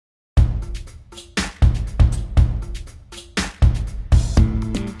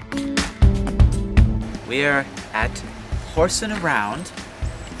We are at horsing around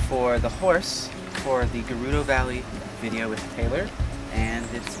for the horse for the Gerudo Valley video with Taylor, and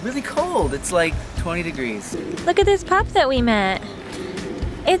it's really cold. It's like 20 degrees. Look at this pup that we met.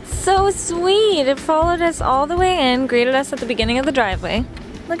 It's so sweet. It followed us all the way in, greeted us at the beginning of the driveway.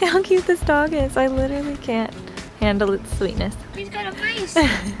 Look how cute this dog is. I literally can't handle its sweetness. He's got a face.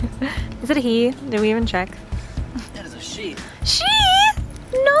 Is it a he? Did we even check? That is a she. She?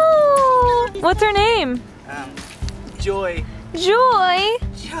 No! What's her name? Joy. Joy?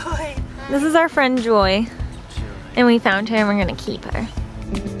 Joy. This is our friend Joy. Joy. And we found her and we're gonna keep her.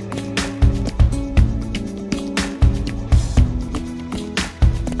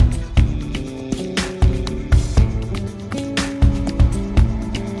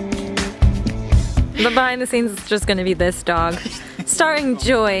 The behind the scenes is just gonna be this dog. Starring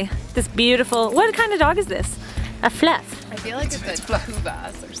Joy. This beautiful, what kind of dog is this? A fluff. I feel like it's a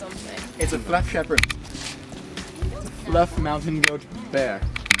Kubas or something. It's a fluff shepherd. It's a fluff mountain goat bear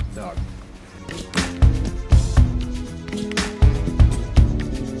dog.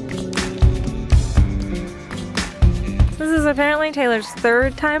 This is apparently Taylor's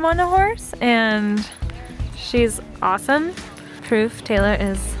third time on a horse, and she's awesome. Proof Taylor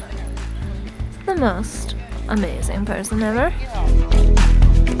is the most amazing person ever.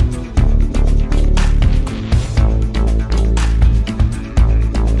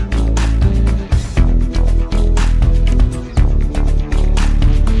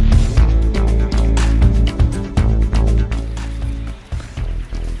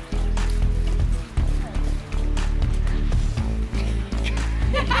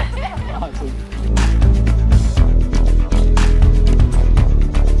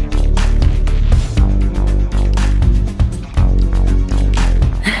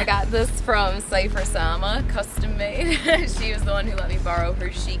 This from Cypher Sama, custom made. She was the one who let me borrow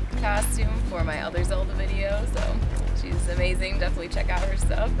her chic costume for my other Zelda video, so she's amazing. Definitely check out her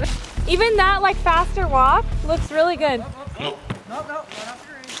stuff. Even that like faster walk looks really good. Nope, not off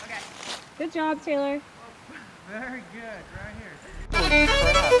your range. Okay. Good job, Taylor. Very good, right here.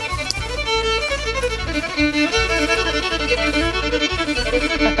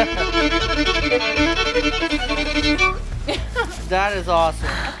 That is awesome.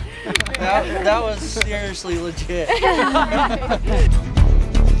 That was seriously legit.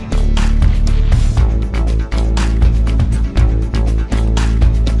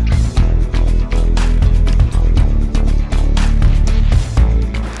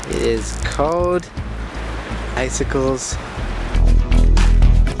 It is cold, icicles.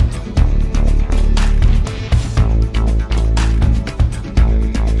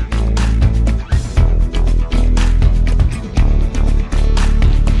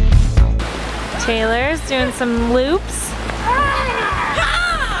 Taylor's doing some loops.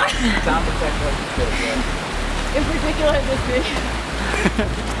 In particular, this video.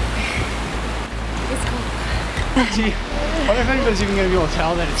 It's cold. Gee, I wonder if anybody's even going to be able to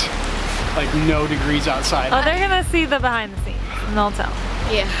tell that it's like no degrees outside. Oh, they're gonna see the behind the scenes and they'll tell.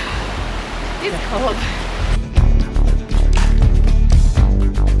 Yeah. It's cold.